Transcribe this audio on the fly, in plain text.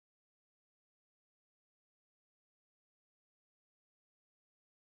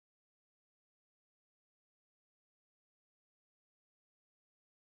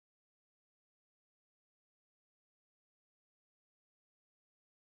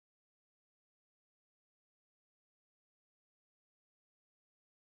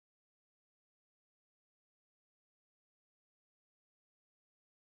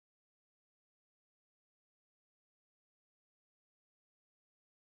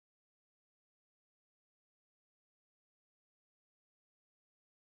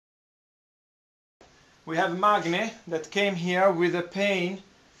we have Magne that came here with a pain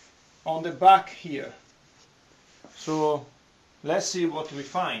on the back here. So let's see what we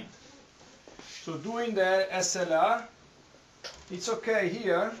find. So doing the SLR, it's okay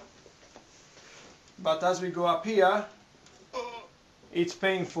here, but as we go up here, it's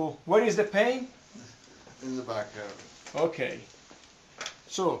painful. Where is the pain? In the back here. Okay.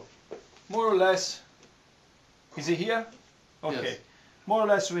 So more or less, is it here? Okay. Yes. More or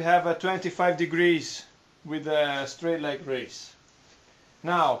less we have a 25 degrees with a straight leg raise.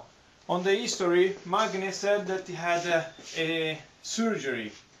 Now, on the history, Magne said that he had a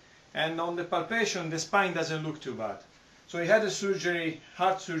surgery, and on the palpation the spine doesn't look too bad. So he had a surgery,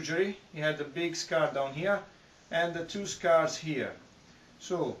 heart surgery. He had a big scar down here and the 2 scars here.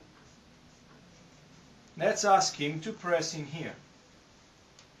 So let's ask him to press in here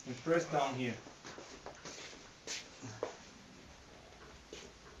and press down here.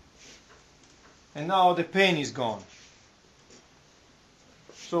 And now the pain is gone.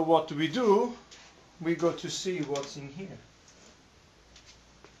 So what we do, we go to see what's in here.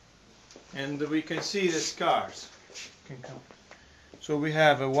 And we can see the scars. So we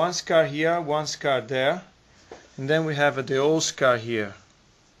have 1 scar here, 1 scar there, and then we have the old scar here.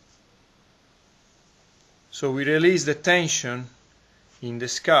 So we release the tension in the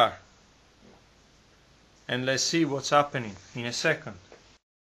scar. And let's see what's happening in a second.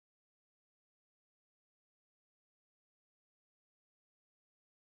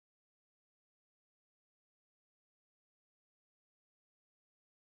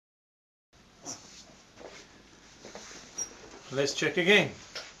 Let's check again.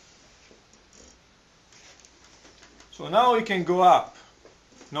 So now we can go up,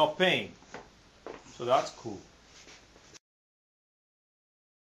 no pain. So that's cool.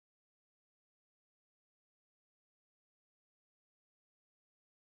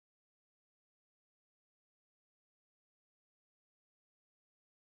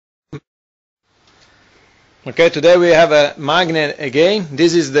 Okay, today we have a magnet again.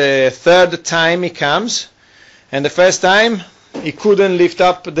 This is the 3rd time he comes. And the first time he couldn't lift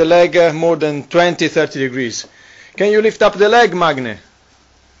up the leg more than 20-30 degrees. Can you lift up the leg, Magne?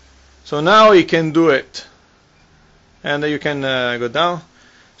 So now he can do it. And you can go down.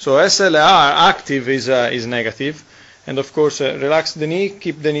 So SLR active is negative. And of course relax the knee,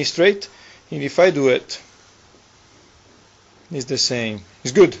 keep the knee straight. And if I do it, it's the same.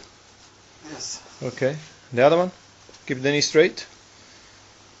 It's good? Yes. Okay. The other one? Keep the knee straight.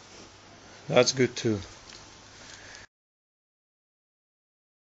 That's good too.